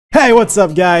Hey, what's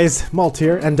up guys?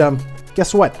 Maltosier, and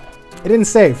guess what? It didn't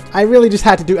save. I really just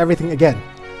had to do everything again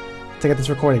to get this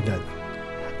recording done.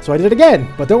 So I did it again,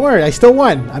 but don't worry, I still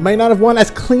won. I might not have won as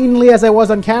cleanly as I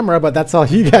was on camera, but that's all.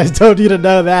 You guys don't need to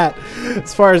know that.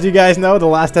 As far as you guys know, the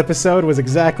last episode was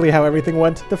exactly how everything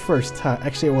went the first time.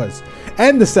 Actually, it was.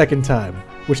 And the second time,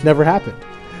 which never happened.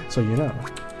 So you know.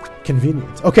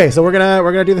 Convenient. Okay, so we're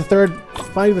gonna do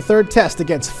the third test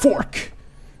against Fork.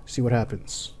 See what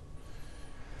happens.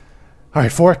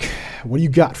 Alright, Fork, what do you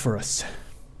got for us?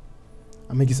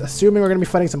 I'm assuming we're going to be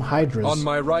fighting some Hydras. On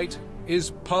my right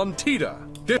is Pontida.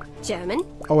 German?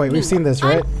 Oh wait, we've seen this,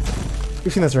 right?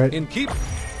 We've seen this, right? In keep.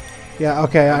 Yeah,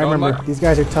 okay, I remember. These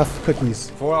guys are tough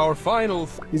cookies. For our final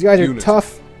These guys are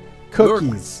tough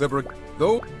cookies.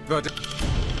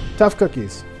 Tough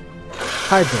cookies.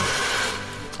 Hydra.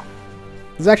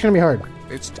 This is actually going to be hard.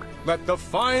 It's let the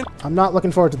fine. I'm not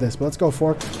looking forward to this, but let's go,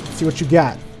 Fork. Let's see what you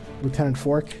got, Lieutenant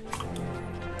Fork.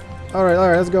 Alright,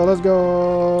 let's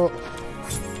go.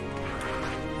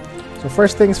 So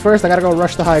first things first, I gotta go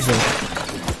rush the Hydra.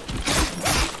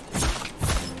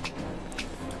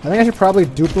 I think I should probably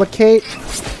duplicate.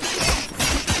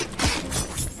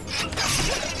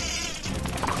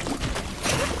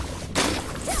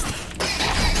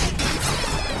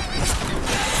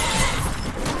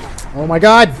 Oh my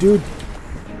god, dude!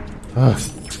 Ugh.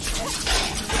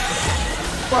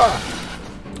 Fuck.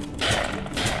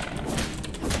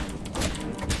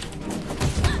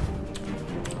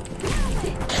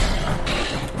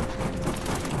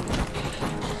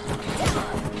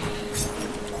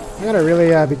 I gotta really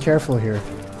be careful here.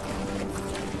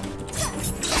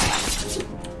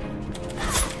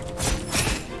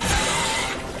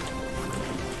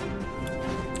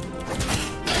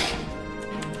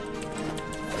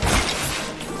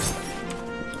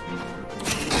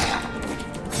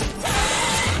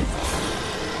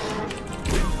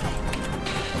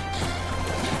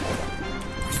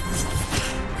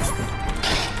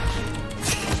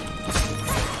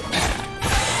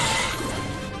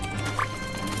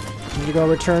 Go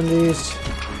return these.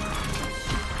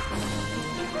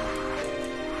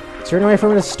 Is there any way for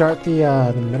me to start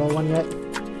the middle one yet?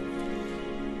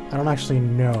 I don't actually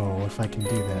know if I can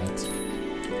do that.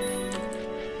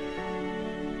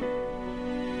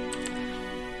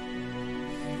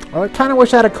 I kind of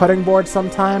wish I had a cutting board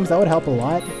sometimes. That would help a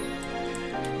lot.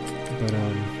 But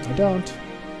I don't.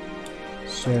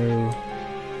 So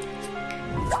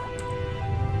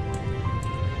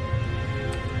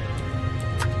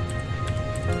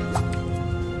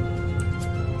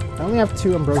I only have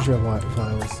 2 Ambrosia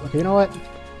vials. Okay, you know what?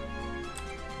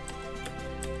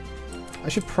 I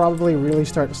should probably really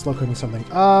start slow cooking something.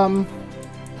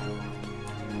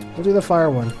 We'll do the fire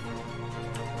one.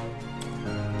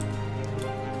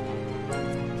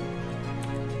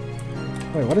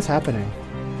 Wait, what is happening?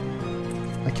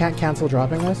 I can't cancel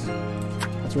dropping this?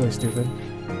 That's really stupid.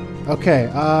 Okay,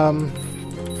 I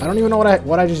don't even know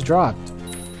what I just dropped.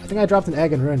 I think I dropped an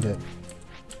egg and ruined it.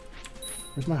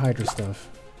 Where's my Hydra stuff?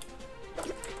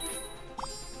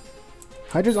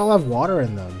 Hydras all have water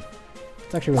in them.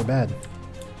 It's actually really bad.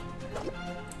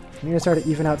 I need to start to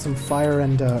even out some fire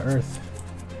and earth.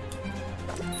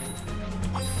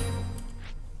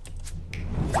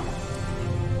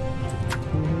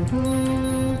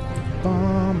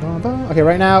 Okay,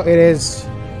 right now it is...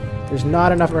 There's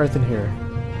not enough earth in here.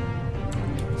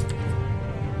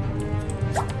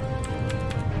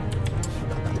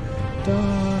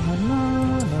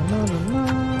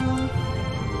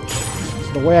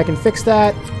 The way I can fix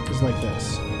that is like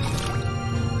this.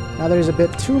 Now there's a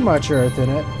bit too much earth in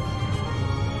it.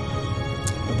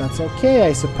 But that's okay,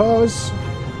 I suppose. So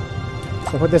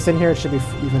I put this in here, it should be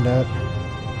evened out.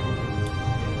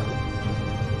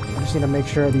 I just need to make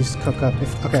sure these cook up.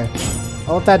 Okay,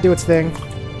 I'll let that do its thing.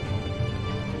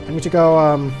 I need to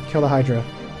go kill the Hydra.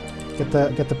 Get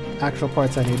the actual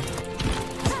parts I need.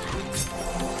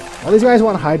 All these guys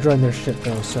want Hydra in their shit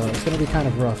though, so it's gonna be kind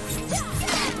of rough.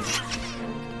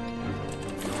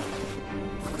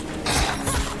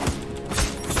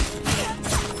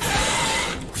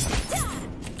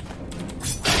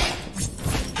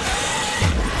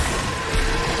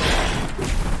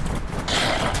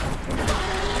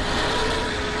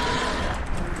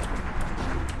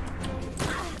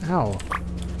 Ow.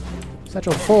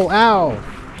 Satchel full. Ow!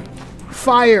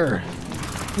 Fire!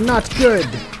 Not good!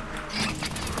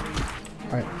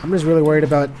 Alright, I'm just really worried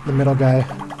about the middle guy.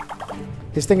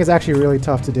 This thing is actually really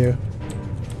tough to do.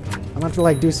 I'm gonna have to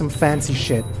like do some fancy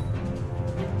shit.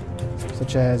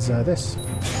 Such as this.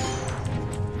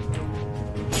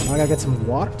 Now I gotta get some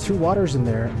water, 2 waters in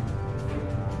there.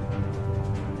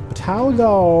 But how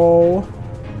though?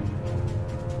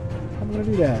 I'm gonna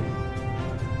do that.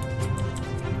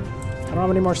 I don't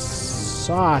have any more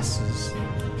sauces.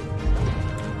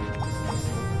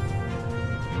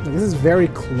 Like, this is very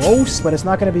close, but it's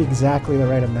not gonna be exactly the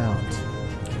right amount.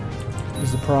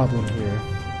 There's the problem here.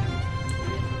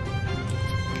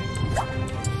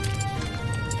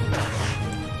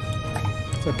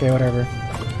 It's okay, whatever.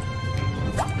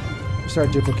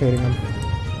 Start duplicating them.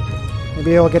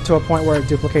 Maybe it'll get to a point where it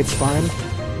duplicates fine.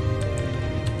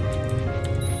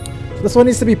 So this one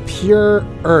needs to be pure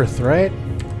earth, right?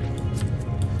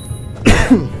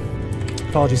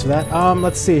 Apologies for that.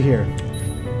 Let's see here.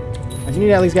 I do need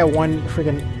to at least get one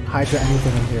friggin' Hydra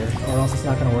anything in here, or else it's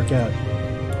not gonna work out.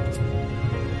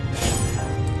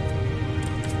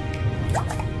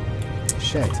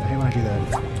 Shit, I hate when I do that.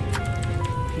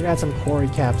 You add some quarry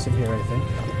caps in here, I think.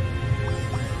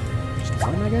 Just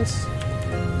one, I guess?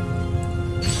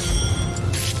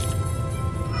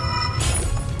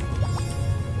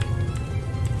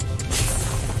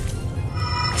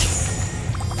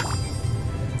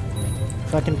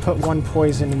 If I can put one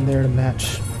poison in there to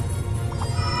match.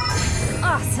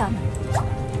 Awesome.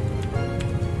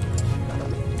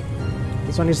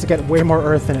 This one needs to get way more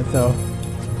earth in it, though.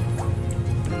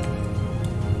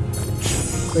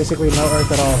 Basically no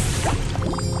earth at all.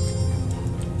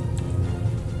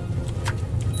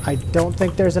 I don't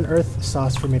think there's an earth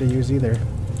sauce for me to use either.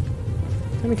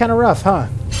 It's gonna be kind of rough, huh?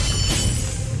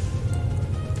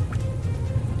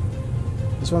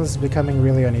 This one's becoming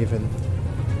really uneven.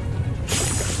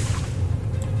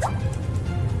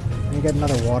 Let me get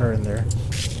another water in there.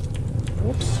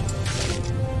 Whoops.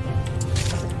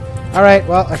 Alright,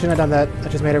 well, I shouldn't have done that. I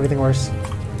just made everything worse.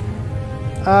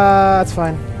 That's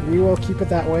fine. We will keep it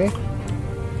that way.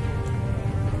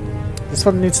 This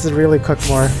one needs to really cook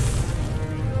more.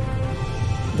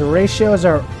 The ratios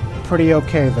are pretty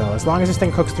okay, though. As long as this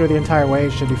thing cooks through the entire way,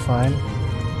 it should be fine.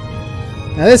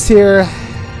 Now this here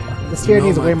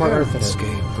needs way more earth in it.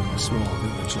 From a small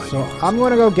village like So yours. I'm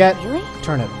gonna go get Really?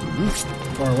 turnip.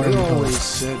 Or whatever They you call always it.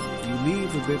 said you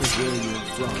leave a bit of where you're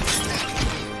from.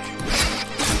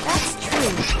 That's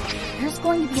true. There's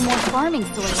going to be more farming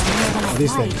soil in here than I'd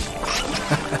These like. things.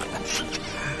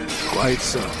 Quite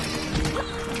so.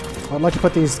 I'd like to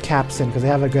put these caps in because they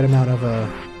have a good amount of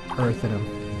earth in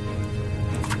them.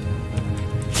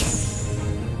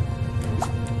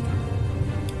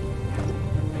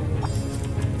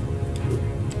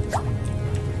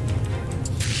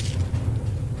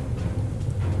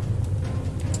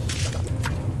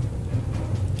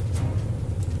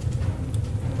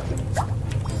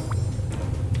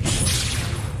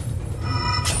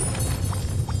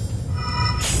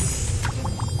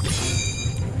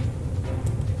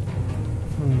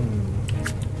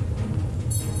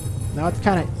 Now it's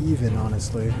kind of even,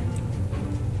 honestly.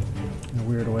 In a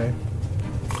weird way.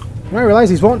 Now I realize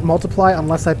these won't multiply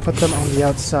unless I put them on the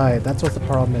outside. That's what the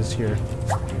problem is here.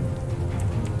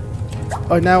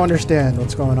 I now understand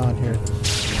what's going on here.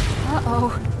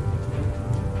 Uh-oh.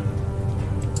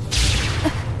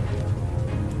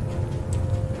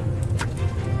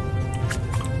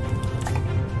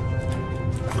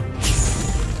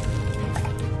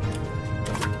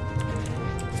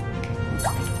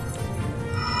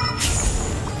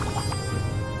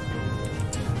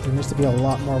 There needs to be a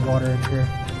lot more water in here.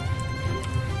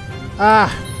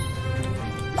 Ah!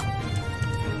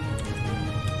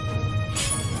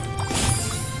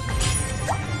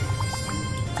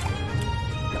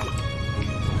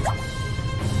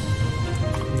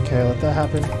 Okay, let that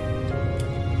happen.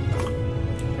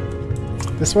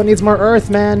 This one needs more earth,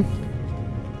 man.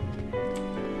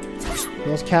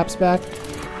 Those caps back.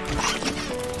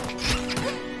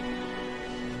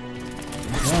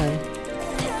 Fine.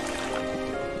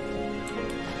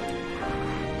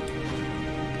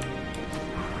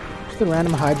 Just a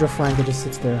random Hydra flank that just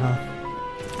sits there, huh?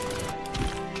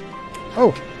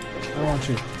 Oh! I don't want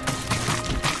you.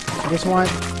 I just want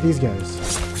these guys.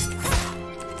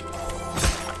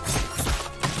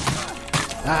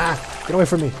 Ah! Get away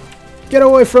from me! Get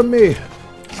away from me!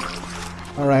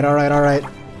 Alright, alright, alright.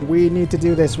 We need to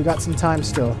do this. We got some time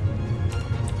still.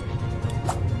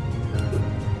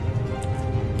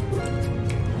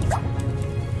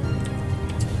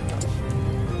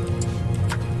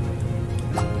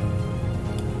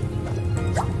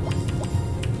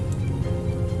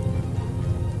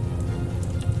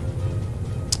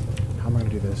 How am I going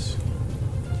to do this?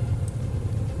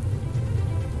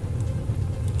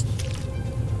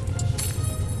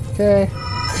 Okay.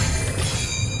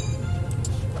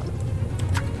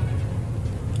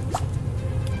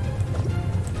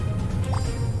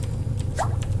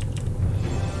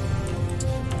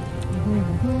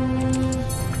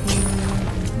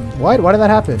 What? Why did that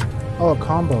happen? Oh, a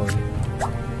combo.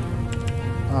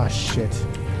 Ah, shit.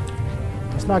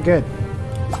 That's not good.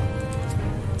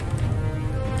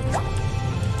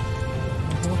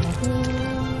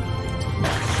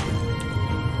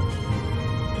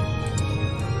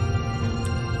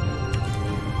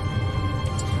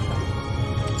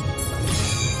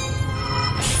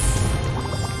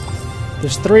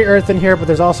 There's 3 earth in here, but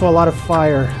there's also a lot of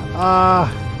fire.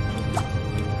 Ah.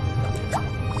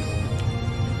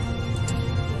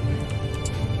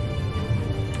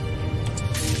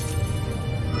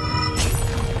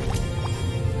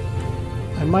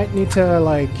 I might need to,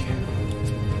 like...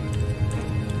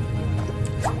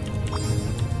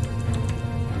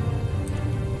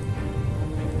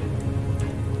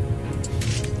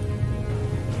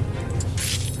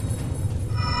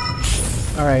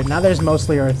 Alright, now there's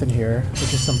mostly earth in here,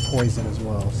 which is some poison as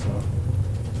well, so...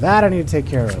 That I need to take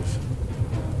care of.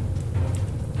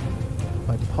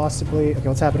 Like, possibly... Okay,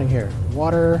 what's happening here?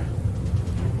 Water...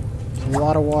 There's a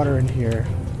lot of water in here.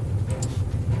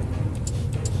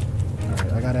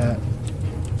 Alright, I gotta...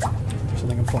 There's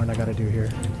something important I gotta do here.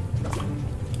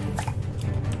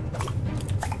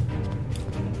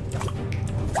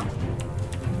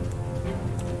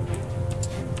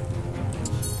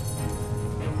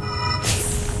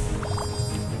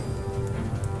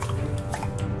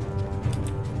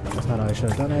 I should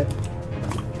have done it.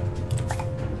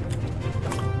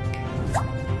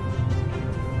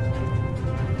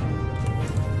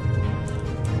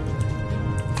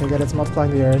 Okay, good. It's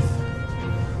multiplying the earth.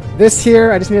 This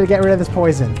here, I just need to get rid of this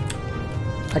poison.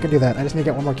 I can do that. I just need to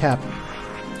get one more cap.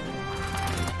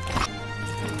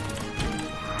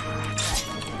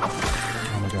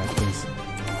 Oh my god, please.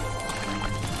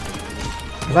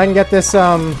 If I can get this, if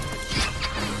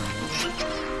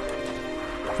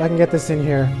I can get this in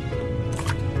here,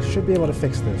 should be able to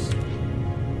fix this.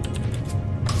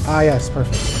 Ah, yes,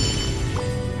 perfect.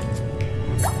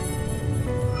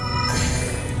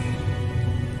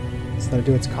 So that'll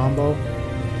do its combo.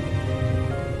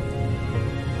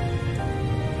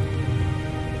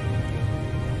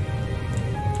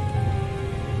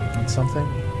 That's something.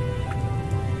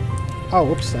 Oh,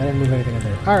 whoops, I didn't move anything in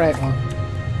there. Alright, well.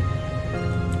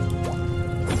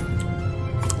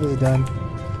 This is done.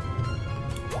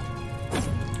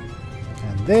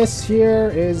 This here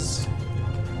is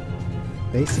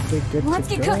basically good Let's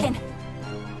to get go. cooking.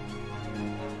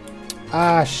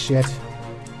 Ah, shit.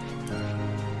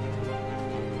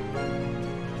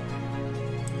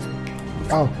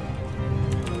 Oh.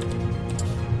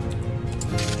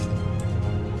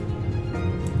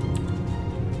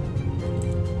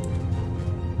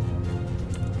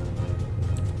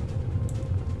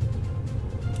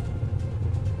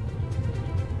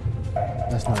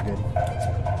 That's not good.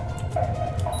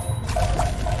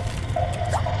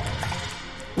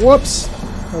 Whoops!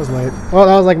 That was late. Well,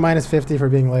 that was like minus 50 for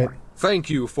being late. Thank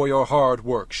you for your hard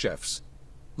work, chefs.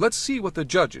 Let's see what the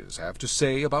judges have to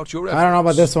say about your efforts. I don't know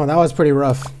about this one. That was pretty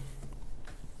rough.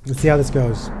 Let's see how this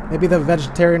goes. Maybe the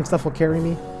vegetarian stuff will carry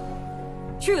me.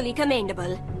 Truly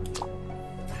commendable.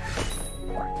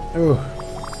 Ooh.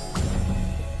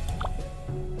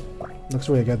 Looks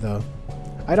really good, though.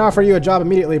 I'd offer you a job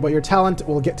immediately, but your talent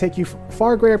will take you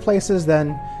far greater places than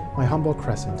my humble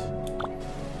crescent.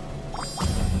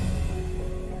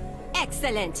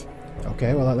 Excellent.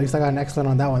 Okay, well, at least I got an excellent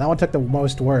on that one. That one took the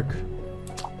most work.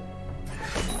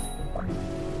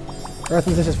 Earth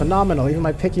and this is phenomenal. Even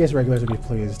my pickiest regulars would be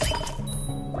pleased.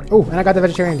 Oh, and I got the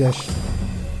vegetarian dish.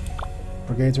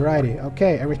 Brigade's variety.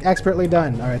 Okay, expertly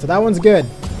done. Alright, so that one's good.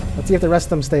 Let's see if the rest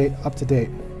of them stay up to date.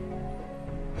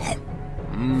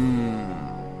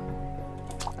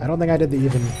 I don't think I did the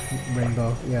even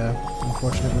rainbow. Yeah,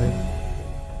 unfortunately.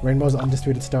 Rainbow's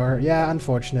undisputed star. Yeah,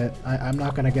 unfortunate. I'm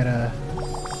not gonna get a...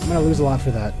 I'm gonna lose a lot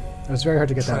for that. It was very hard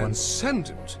to get that one.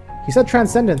 Transcendent. He said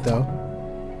transcendent, though.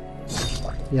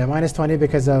 Yeah, minus 20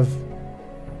 because of...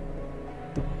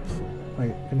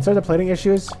 Wait, concerns of plating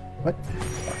issues? What?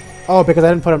 Oh, because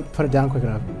I didn't put it down quick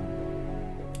enough.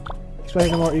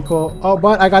 Expecting more equal... Oh,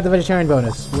 but I got the vegetarian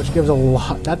bonus, which gives a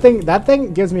lot. That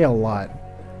thing gives me a lot.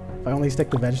 If I only stick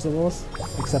to vegetables,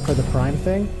 except for the prime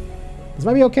thing. This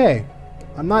might be okay.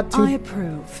 I'm not too... I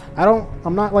approve.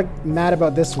 I'm not, like, mad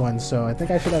about this one, so I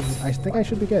think I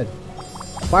should be good.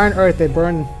 Fire and earth, they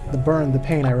burn the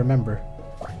pain, I remember.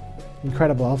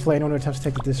 Incredible. I'll flay anyone who attempts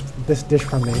to take this dish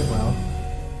from me. Well.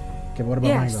 Okay, what about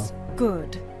Yes, mango?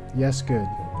 good. Yes, good.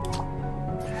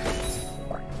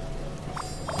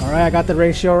 Alright, I got the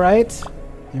ratio right.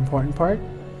 The important part.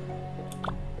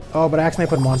 Oh, but I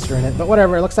accidentally put monster in it. But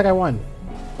whatever, it looks like I won.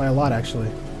 By a lot, actually.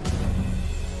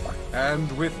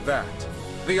 And with that,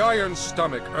 the Iron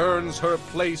Stomach earns her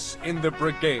place in the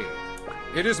Brigade.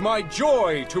 It is my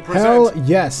joy to Hell present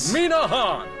yes. Mina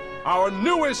Han, our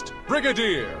newest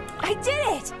Brigadier. I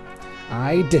did it!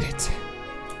 I did it.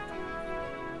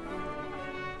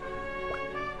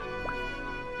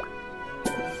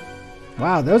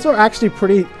 Wow, those are actually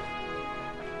pretty...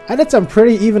 I did some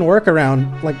pretty even work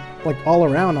around, like all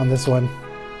around on this one.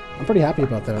 I'm pretty happy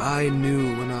about that. I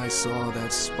knew when I saw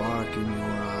that spark in your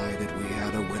eye that we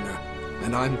had a winner.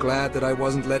 And I'm glad that I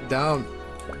wasn't let down.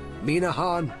 Mina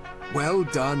Han, well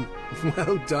done.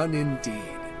 Well done indeed.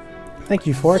 Thank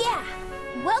you, Fork. Yeah!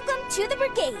 Welcome to the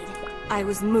Brigade! I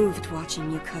was moved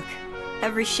watching you cook.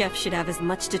 Every chef should have as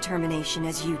much determination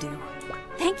as you do.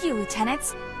 Thank you,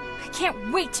 Lieutenants. I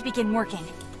can't wait to begin working.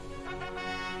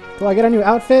 Do I get a new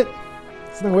outfit?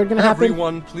 Something weird gonna happen?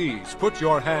 Everyone, please put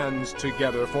your hands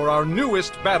together for our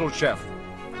newest battle chef,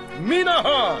 Mina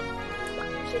Han.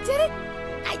 She did it!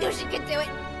 I knew she could do it!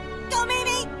 Go,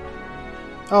 Mimi!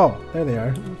 Oh, there they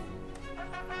are.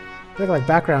 They look like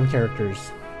background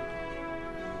characters.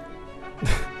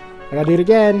 I gotta do it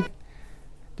again.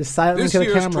 Just silently This to the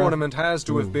year's camera. tournament has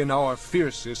to have been our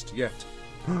fiercest yet.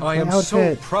 I am outfit.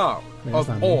 so proud Wait, that's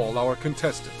not of me. all our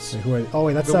contestants. Wait, who are, oh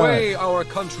wait, that's The way our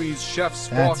country's chefs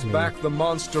That's fought me. back the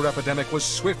monster epidemic was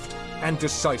swift and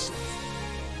decisive.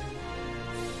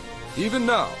 Even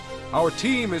now, our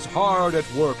team is hard at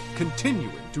work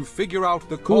continuing to figure out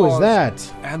the who is cause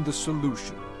that? and the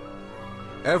solution.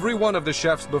 Every one of the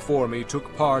chefs before me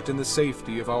took part in the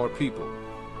safety of our people,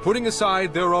 putting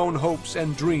aside their own hopes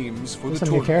and dreams for Who's the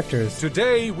some new tournament. characters?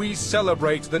 Today we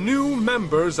celebrate the new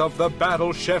members of the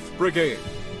Battle Chef Brigade.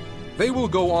 They will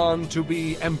go on to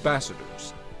be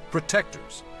ambassadors,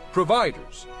 protectors,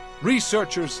 providers,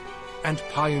 researchers, and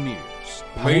pioneers.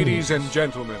 Ladies and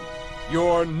gentlemen,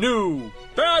 your new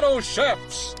Battle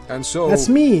Chefs! And so, That's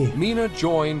me. Mina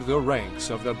joined the ranks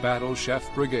of the Battle Chef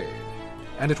Brigade,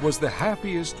 and it was the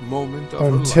happiest moment of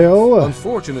Until- her life.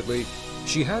 Unfortunately,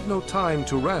 she had no time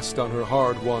to rest on her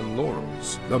hard-won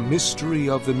laurels. The mystery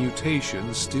of the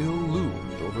mutation still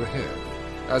loomed overhead.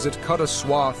 As it cut a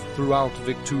swath throughout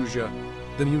Victusia,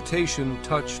 the mutation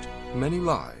touched many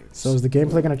lives. So is the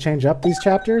gameplay gonna change up these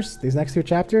chapters? These next two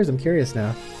chapters? I'm curious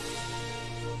now.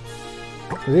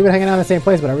 We've been hanging out in the same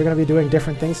place, but are we gonna be doing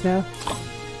different things now?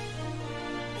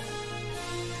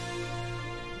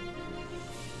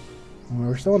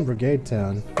 We're still in Brigade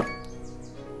Town.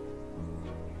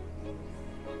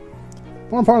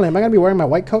 More importantly, am I gonna be wearing my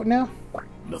white coat now?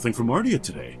 Nothing from Ardia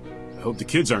today. I hope the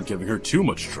kids aren't giving her too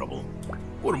much trouble.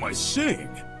 What am I saying?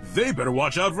 They better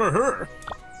watch out for her.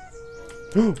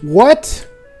 What?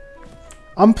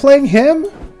 I'm playing him?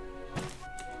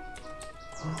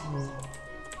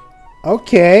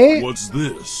 Okay. What's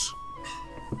this?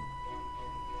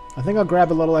 I think I'll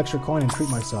grab a little extra coin and treat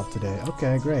myself today.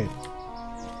 Okay, great.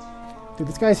 Dude,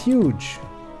 this guy's huge.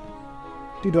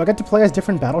 Dude, do I get to play as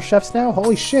different battle chefs now?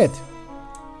 Holy shit.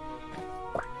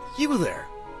 You there?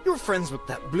 You're friends with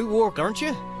that blue orc, aren't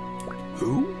you?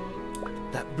 Who?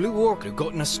 That blue orc who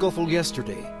got in a scuffle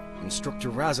yesterday. Instructor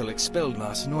Razzle expelled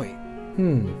last night.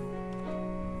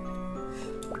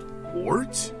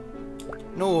 Ort?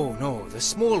 No, the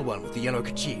small one with the yellow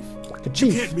kerchief. The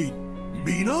chief. Can't mean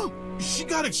Mina? She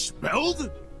got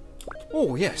expelled?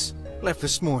 Oh, yes. Left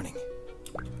this morning.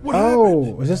 What happened?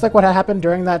 Oh, is this like what happened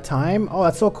during that time? Oh,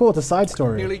 that's so cool. It's a side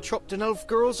story. Nearly chopped an elf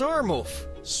girl's arm off.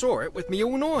 Saw it with me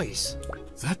own eyes.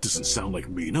 That doesn't sound like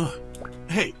Mina.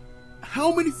 Hey,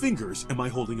 how many fingers am I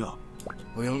holding up?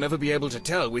 We'll never be able to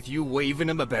tell with you waving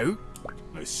them about.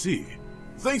 I see.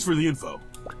 Thanks for the info.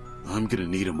 I'm gonna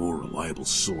need a more reliable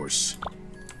source.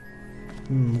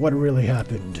 What really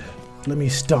happened? Let me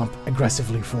stomp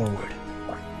aggressively forward.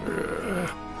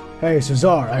 Hey, Cesar,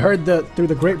 I heard through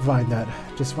the grapevine that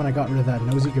just when I got rid of that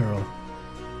nosy girl.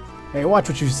 Hey, watch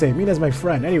what you say. Mina's my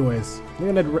friend. Anyways, I'm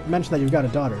gonna mention that you've got a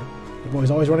daughter. The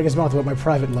boy's always running his mouth about my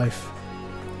private life.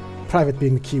 Private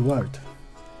being the key word.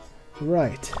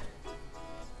 Right.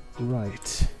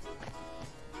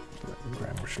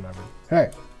 Grammar schlabber.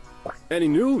 Hey, Any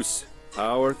news?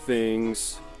 How are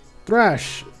things?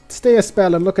 Thrash, stay a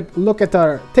spell and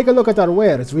take a look at our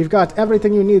wares. We've got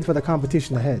everything you need for the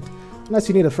competition ahead. Unless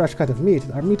you need a fresh cut of meat,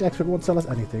 our meat expert won't sell us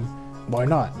anything. Why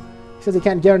not? He says he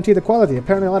can't guarantee the quality.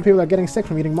 Apparently a lot of people are getting sick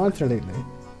from eating monster lately.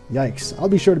 Yikes. I'll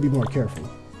be sure to be more careful.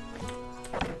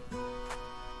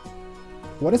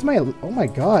 What is my... Oh my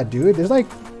god, dude. There's like...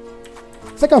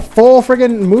 It's like a full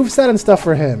friggin' moveset and stuff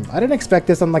for him. I didn't expect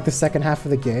this on like the second half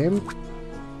of the game.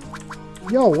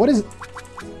 Yo, what is...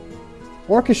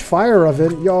 Orcish Fire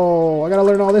Oven? Yo, I gotta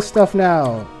learn all this stuff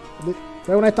now.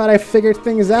 Right when I thought I figured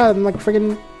things out, I'm like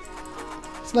friggin'...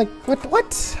 It's like,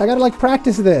 what? I gotta like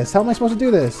practice this. How am I supposed to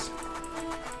do this?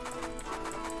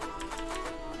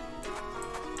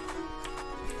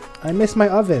 I miss my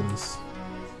ovens.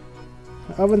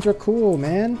 My ovens are cool,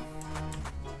 man.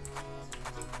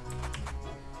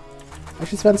 I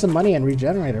should spend some money and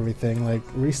regenerate everything, like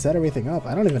reset everything up.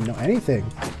 I don't even know anything.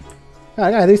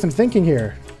 I gotta do some thinking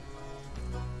here.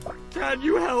 Can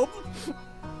you help?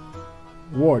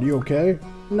 Ward, you okay?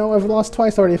 No, I've lost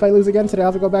twice already. If I lose again today,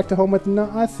 I'll have to go back to home with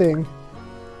nothing.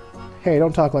 Hey,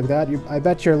 don't talk like that. I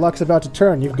bet your luck's about to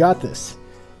turn. You've got this.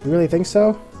 You really think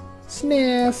so?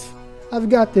 Sniff! I've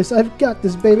got this,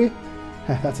 baby.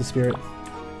 That's a spirit.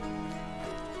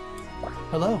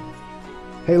 Hello.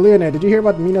 Hey, Leonid, did you hear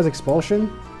about Mina's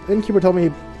expulsion? The innkeeper told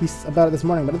me he's about it this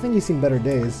morning, but I think he's seen better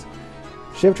days.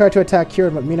 Shiv tried to attack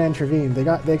Kieran, but Mina intervened.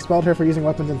 They expelled her for using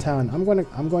weapons in town. I'm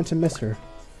going to miss her.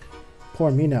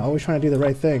 Poor Mina, always trying to do the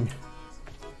right thing.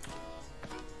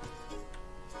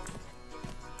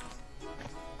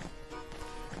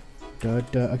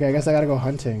 Okay, I guess I gotta go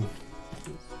hunting.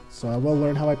 So I will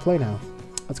learn how I play now.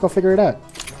 Let's go figure it out.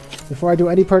 Before I do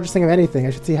any purchasing of anything, I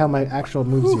should see how my actual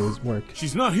moves work.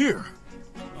 She's not here.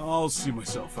 I'll see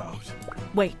myself out.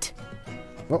 Wait.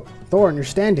 Oh, Thorn, you're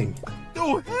standing.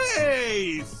 Oh,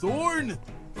 hey, Thorn!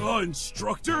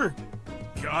 Instructor?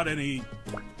 Got any...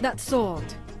 That sword.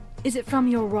 Is it from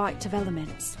your right of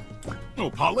elements? Oh,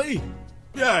 Polly?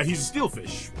 Yeah, he's a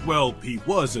steelfish. Well, he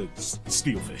was a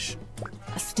steelfish.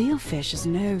 A steelfish is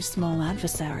no small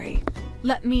adversary.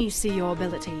 Let me see your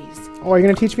abilities. Oh, are you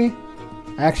gonna teach me?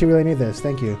 I actually really need this,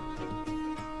 thank you.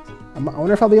 I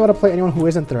wonder if I'll be able to play anyone who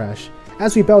isn't Thrash.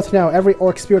 As we both know, every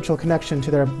orc's spiritual connection to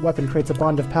their weapon creates a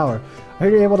bond of power. Are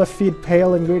you able to feed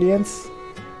pale ingredients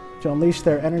to unleash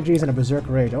their energies in a berserk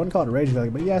rage? I wouldn't call it rage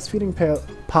value, but yes, feeding pale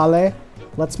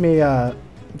lets me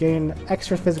gain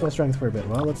extra physical strength for a bit.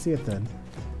 Well, let's see it then.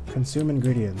 Consume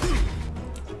ingredients.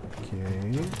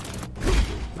 Okay.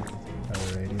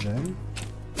 Alrighty then.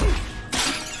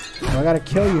 Oh, I gotta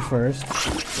kill you first.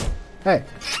 Hey,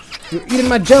 you're eating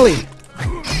my jelly!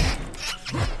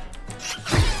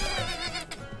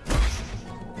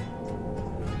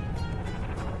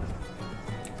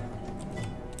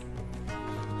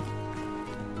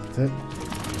 That's it.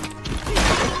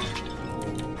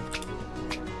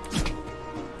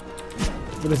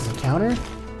 What is this, a counter?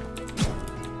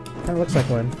 Kinda looks like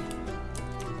one.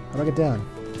 How do I get down?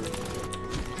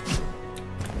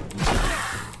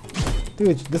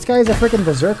 Dude, this guy is a freaking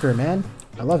berserker, man.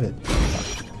 I love it.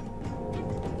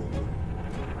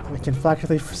 I can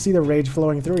practically see the rage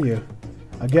flowing through you.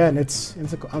 Again, it's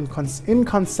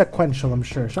inconsequential, I'm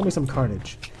sure. Show me some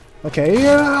carnage. Okay,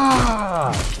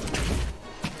 yeah!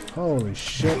 Holy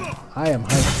shit. I am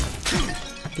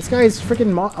hyped. This guy is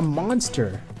freaking a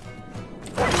monster.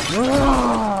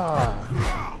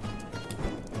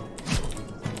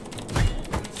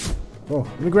 Oh,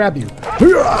 let me grab you.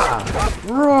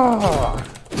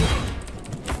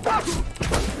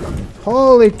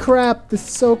 Holy crap, this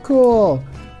is so cool.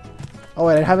 Oh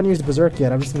wait, I haven't used Berserk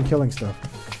yet. I've just been killing stuff.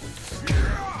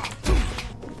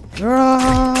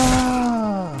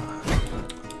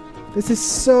 This is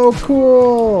so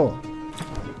cool.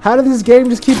 How did this game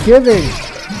just keep giving?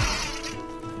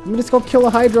 Let me just go kill a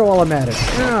Hydra while I'm at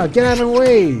it. Get out of the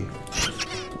way.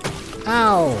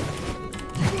 Ow.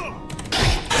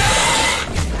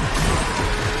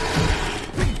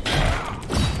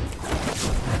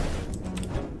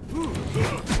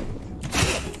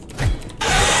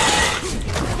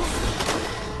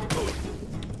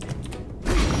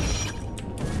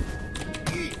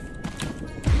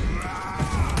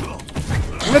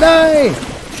 I'm gonna die!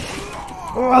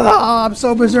 Oh, I'm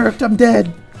so berserked, I'm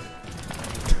dead.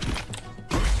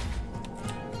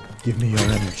 Give me your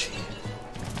energy.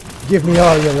 Give me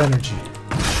all your energy.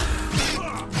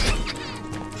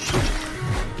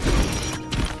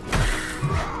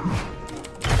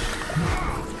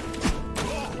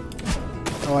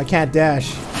 Oh, I can't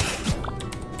dash.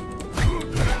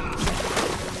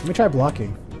 Let me try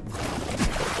blocking.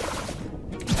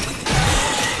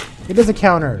 It is a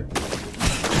counter.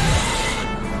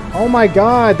 Oh my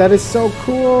god, that is so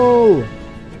cool!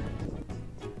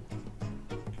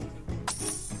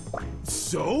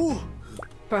 So?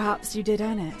 Perhaps you did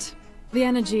earn it. The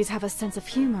energies have a sense of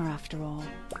humor after all.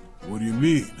 What do you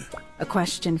mean? A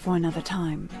question for another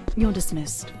time. You're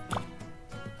dismissed.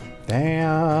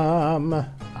 Damn!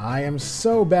 I am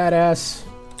so badass.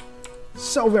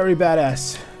 So very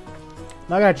badass.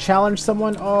 Now I gotta challenge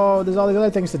someone? Oh, there's all these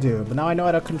other things to do, but now I know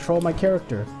how to control my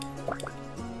character.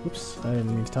 Oops, I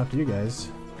didn't mean to talk to you guys.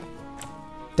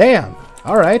 Damn!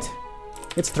 Alright.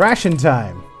 It's thrashing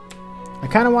time. I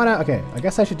kinda wanna... Okay, I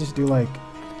guess I should just do like...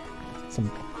 some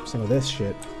of this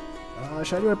shit.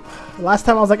 Should I do it? Last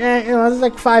time I was like, this is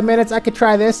like 5 minutes, I could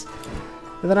try this.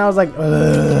 And then I was like,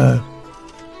 ugh.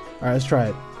 Alright, let's try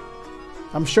it.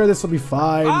 I'm sure this will be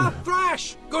fine. Ah,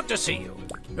 Thrash! Good to see you.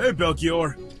 Hey,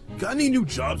 Belchior. Got any new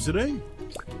jobs today?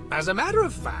 As a matter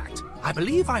of fact, I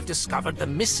believe I've discovered the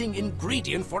missing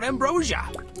ingredient for ambrosia.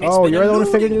 It's Oh, been you're the one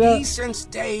who figured it eluding out? me since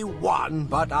day one,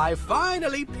 but I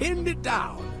finally pinned it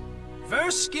down.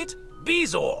 Verskit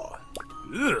Bezor.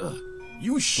 Ugh.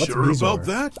 You sure Bezor? about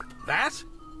that? That?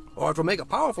 Or it'll make a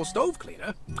powerful stove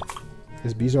cleaner.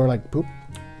 Is Bezor like poop?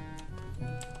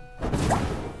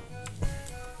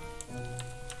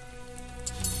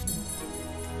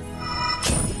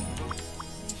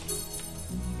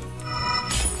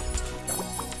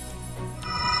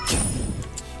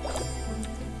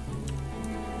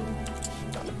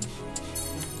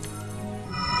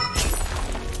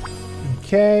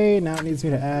 Okay, now it needs me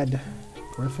to add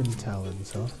Griffin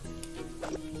Talons, huh?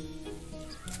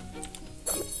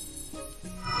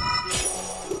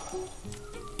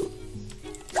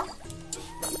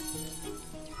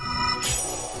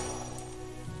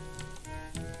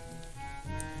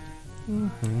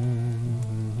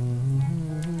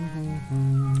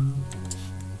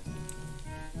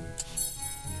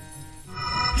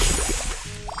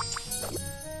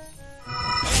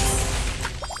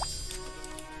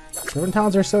 Griffin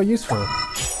Talons are so useful.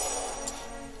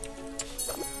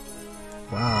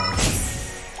 Wow.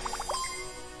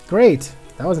 Great!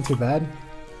 That wasn't too bad.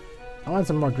 I want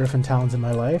some more Griffin Talons in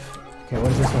my life. Okay, what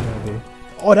is this one gonna be?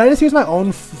 Oh, did I just use my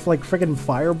own, like, friggin'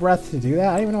 fire breath to do that?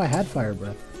 I didn't even know I had fire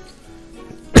breath.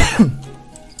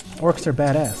 Orcs are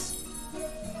badass.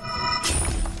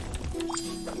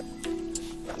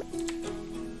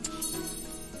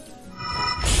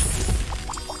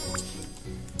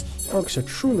 Orcs are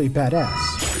truly badass.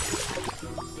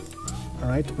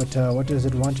 Alright, but what does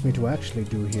it want me to actually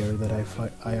do here that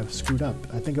I have screwed up?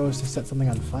 I think it was to set something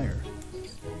on fire.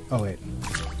 Oh, wait.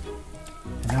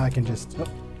 And now I can just... Oh,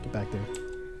 get back there.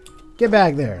 Get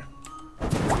back there!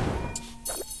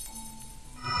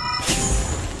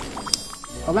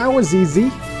 Oh, that was easy.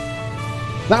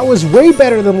 That was way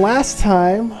better than last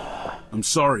time. I'm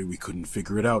sorry we couldn't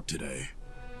figure it out today.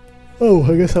 Oh,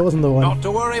 I guess I wasn't the one. Not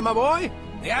to worry, my boy.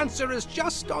 The answer is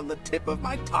just on the tip of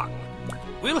my tongue.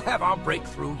 We'll have our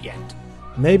breakthrough yet.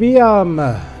 Maybe, maybe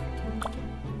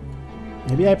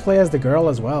I play as the girl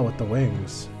as well with the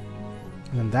wings.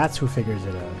 And then that's who figures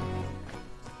it out.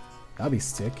 That'll be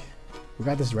sick. We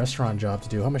got this restaurant job to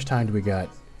do. How much time do we got?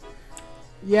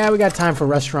 Yeah, we got time for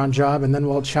restaurant job, and then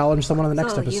we'll challenge someone in the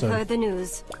next episode. You've heard the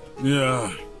news.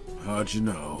 Yeah, how'd you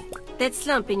know? That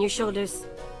slump in your shoulders.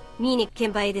 Minik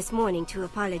came by this morning to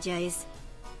apologize.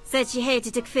 Said she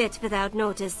hated to quit without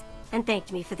notice, and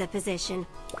thanked me for the position.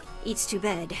 It's too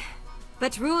bad.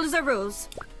 But rules are rules.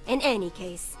 In any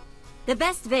case, the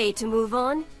best way to move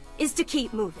on is to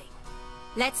keep moving.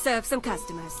 Let's serve some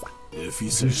customers. If you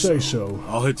say so,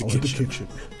 I'll hit the kitchen.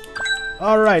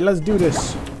 Alright, let's do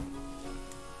this.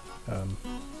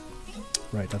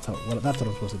 Right, that's what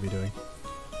I'm supposed to be doing.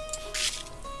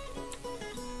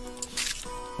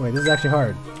 Wait, this is actually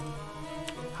hard.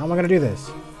 How am I gonna do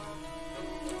this?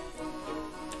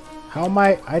 How am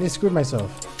I just screwed myself.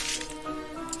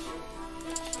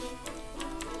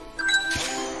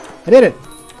 I did it!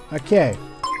 Okay.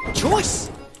 Choice!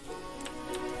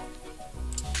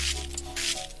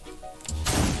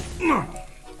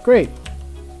 Great.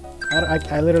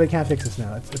 I literally can't fix this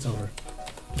now. It's over.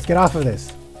 Let's get off of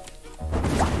this.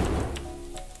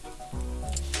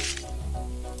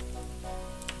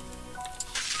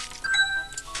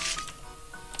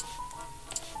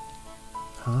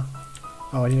 Huh?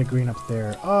 Oh, I need a green up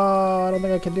there. Oh, I don't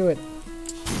think I can do it.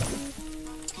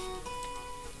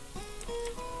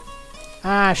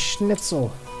 Ah,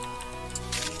 schnitzel.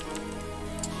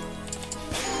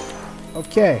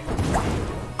 Okay.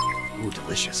 Ooh,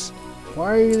 delicious.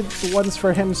 Why are the ones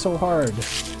for him so hard?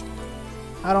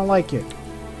 I don't like it.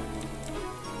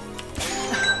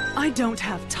 I don't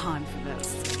have time for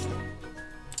this.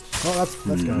 Oh,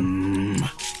 that's gone.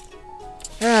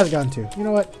 Yeah, that's gone too. You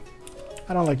know what?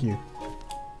 I don't like you.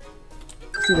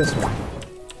 Let's do this one.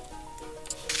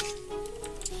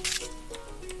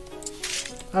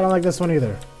 I don't like this one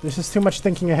either. There's just too much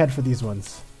thinking ahead for these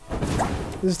ones.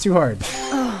 This is too hard.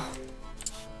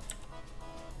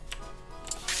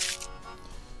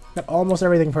 Got almost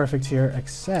everything perfect here,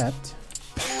 except...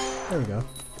 There we go.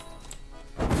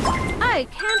 I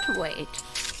can't wait.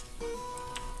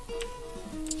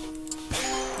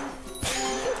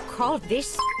 You call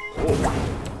this?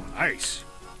 Nice.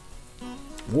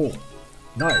 Whoa.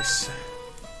 Nice.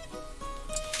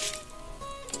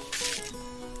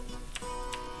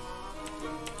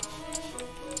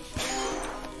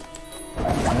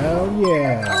 Hell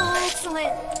yeah. Oh,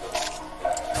 excellent.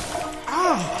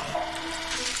 Ah!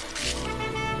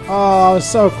 I was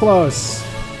so close.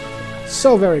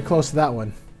 So very close to that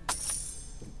one.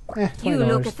 You $20.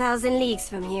 look 1,000 leagues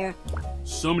from here.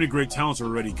 So many great talents are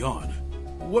already gone.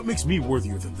 What makes me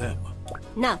worthier than them?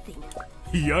 Nothing.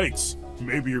 Yikes.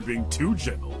 Maybe you're being too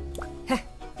gentle.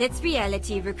 That's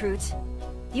reality, recruit.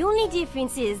 The only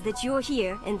difference is that you're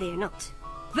here and they're not.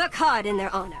 Work hard in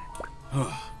their honor.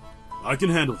 I can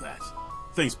handle that.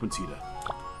 Thanks, Pentita.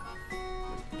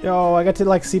 Yo, I get to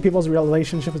like see people's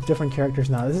relationship with different characters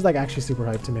now. This is like actually super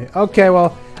hype to me. Okay,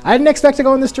 well, I didn't expect to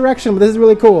go in this direction, but this is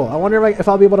really cool. I wonder if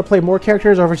I'll be able to play more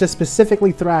characters or if it's just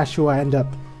specifically Thrash who I end up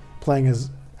playing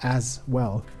as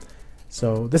well.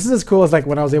 So this is as cool as like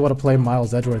when I was able to play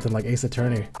Miles Edgeworth in like Ace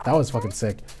Attorney. That was fucking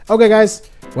sick. Okay, guys.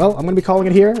 Well, I'm gonna be calling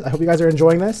it here. I hope you guys are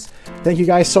enjoying this. Thank you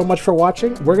guys so much for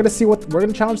watching. We're gonna see what we're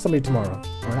gonna challenge somebody tomorrow,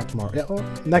 or not tomorrow. Yeah, well,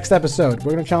 next episode.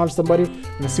 We're gonna challenge somebody.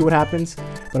 We're gonna see what happens.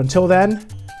 But until then,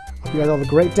 hope you guys have a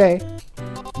great day,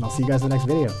 and I'll see you guys in the next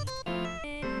video.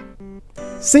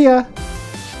 See ya.